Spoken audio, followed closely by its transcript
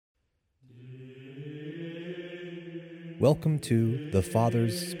Welcome to The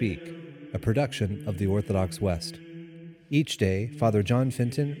Fathers Speak, a production of the Orthodox West. Each day, Father John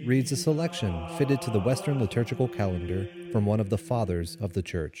Fenton reads a selection fitted to the Western liturgical calendar from one of the Fathers of the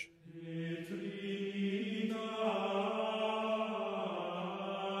Church.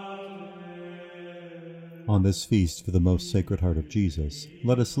 On this feast for the most Sacred Heart of Jesus,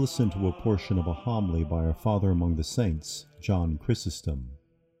 let us listen to a portion of a homily by our Father among the Saints, John Chrysostom.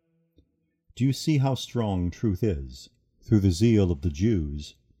 Do you see how strong truth is? Through the zeal of the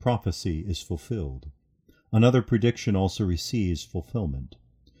Jews, prophecy is fulfilled. Another prediction also receives fulfillment.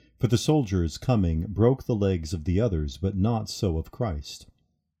 For the soldiers coming broke the legs of the others, but not so of Christ.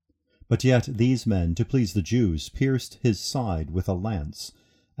 But yet these men, to please the Jews, pierced his side with a lance,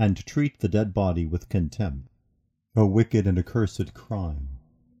 and treat the dead body with contempt. O wicked and accursed crime!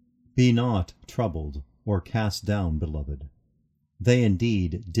 Be not troubled or cast down, beloved. They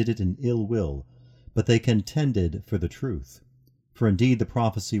indeed did it in ill will, but they contended for the truth. For indeed the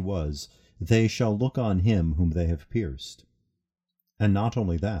prophecy was, they shall look on him whom they have pierced. And not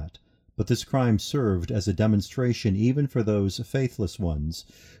only that, but this crime served as a demonstration even for those faithless ones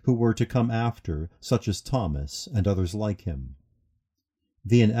who were to come after, such as Thomas and others like him.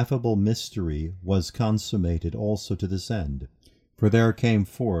 The ineffable mystery was consummated also to this end, for there came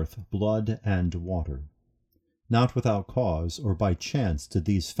forth blood and water. Not without cause or by chance did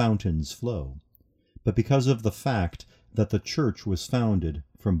these fountains flow, but because of the fact that the Church was founded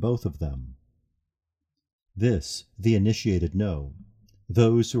from both of them. This the initiated know,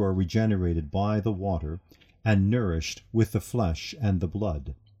 those who are regenerated by the water and nourished with the flesh and the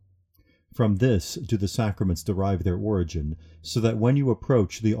blood. From this do the sacraments derive their origin, so that when you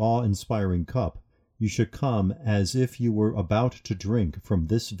approach the awe-inspiring cup, you should come as if you were about to drink from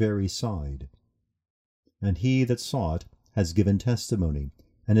this very side. And he that saw it has given testimony,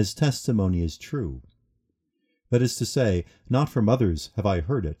 and his testimony is true. That is to say, not from others have I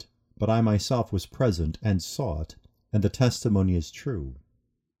heard it, but I myself was present and saw it, and the testimony is true.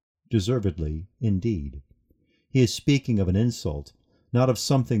 Deservedly, indeed. He is speaking of an insult, not of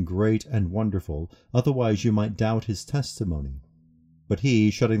something great and wonderful, otherwise you might doubt his testimony. But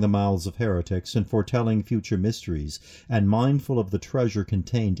he, shutting the mouths of heretics and foretelling future mysteries, and mindful of the treasure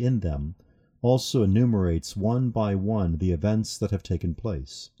contained in them, also enumerates one by one the events that have taken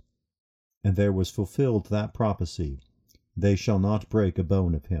place. And there was fulfilled that prophecy, they shall not break a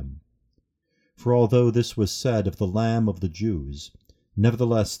bone of him. For although this was said of the Lamb of the Jews,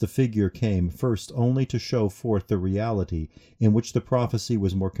 nevertheless the figure came first only to show forth the reality in which the prophecy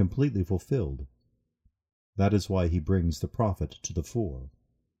was more completely fulfilled. That is why he brings the prophet to the fore.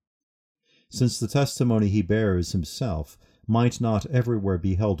 Since the testimony he bears himself might not everywhere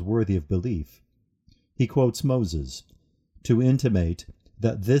be held worthy of belief, he quotes Moses, to intimate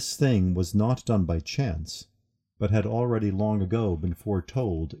that this thing was not done by chance, but had already long ago been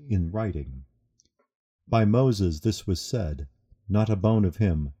foretold in writing. By Moses this was said, not a bone of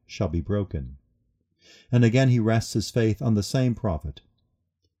him shall be broken. And again he rests his faith on the same prophet.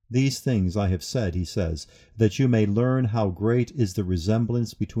 These things I have said, he says, that you may learn how great is the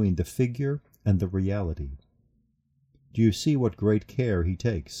resemblance between the figure and the reality. Do you see what great care he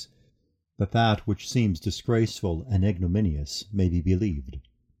takes, that which seems disgraceful and ignominious may be believed?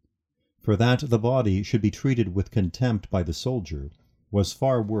 For that the body should be treated with contempt by the soldier was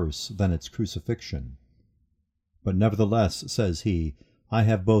far worse than its crucifixion. But nevertheless, says he, I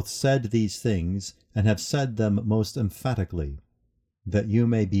have both said these things, and have said them most emphatically, that you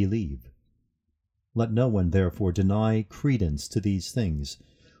may believe. Let no one therefore deny credence to these things,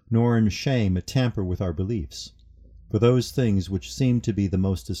 nor in shame tamper with our beliefs. For those things which seem to be the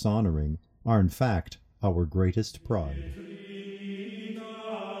most dishonoring are in fact our greatest pride.